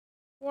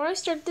Before I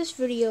start this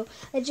video,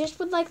 I just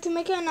would like to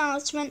make an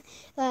announcement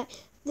that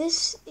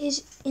this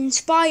is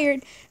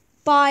inspired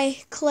by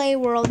Clay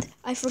World.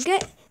 I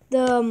forget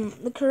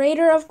the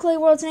creator of Clay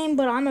World's name,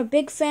 but I'm a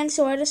big fan,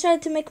 so I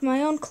decided to make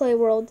my own Clay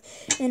World,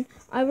 and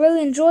I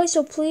really enjoy.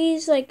 So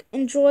please,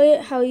 enjoy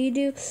it how you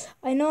do.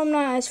 I know I'm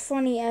not as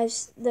funny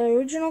as the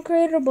original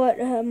creator, but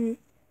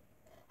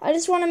I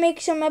just want to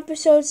make some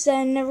episodes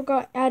that never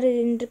got added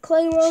into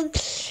Clay World.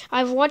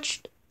 I've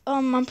watched,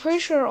 I'm pretty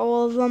sure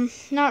all of them.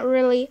 Not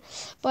really,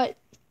 but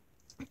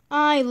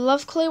I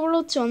love Clay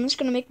World, so I'm just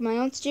going to make my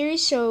own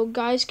series. So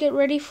guys, get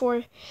ready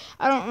for,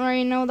 I don't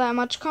really know that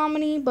much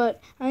comedy,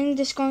 but I'm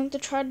just going to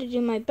try to do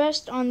my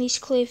best on these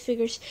clay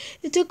figures.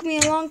 It took me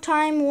a long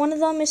time. One of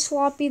them is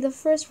sloppy. The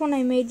first one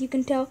I made, you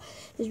can tell,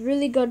 is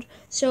really good.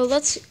 So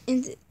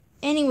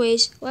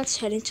anyways, let's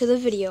head into the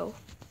video.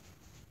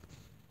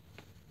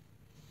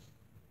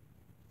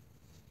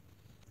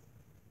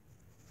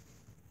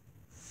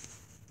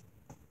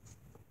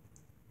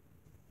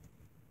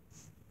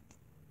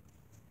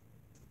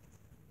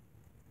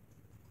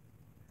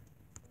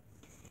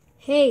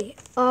 Hey,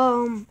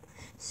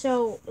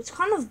 so it's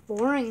kind of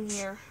boring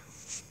here.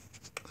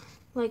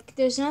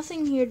 There's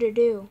nothing here to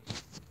do.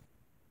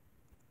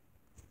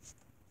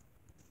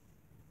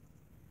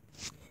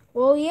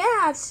 Well,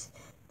 yeah,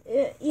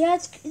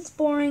 it's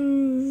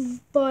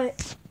boring,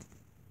 but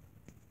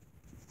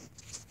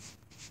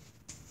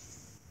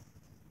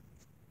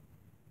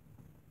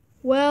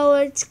well,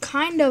 it's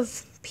kind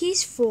of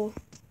peaceful.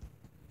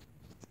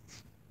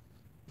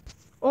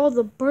 All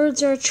the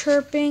birds are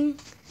chirping.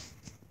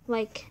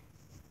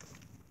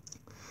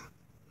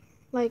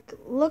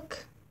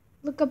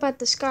 Look up at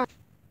the sky.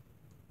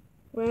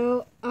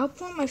 Well, I'll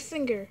point my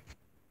finger.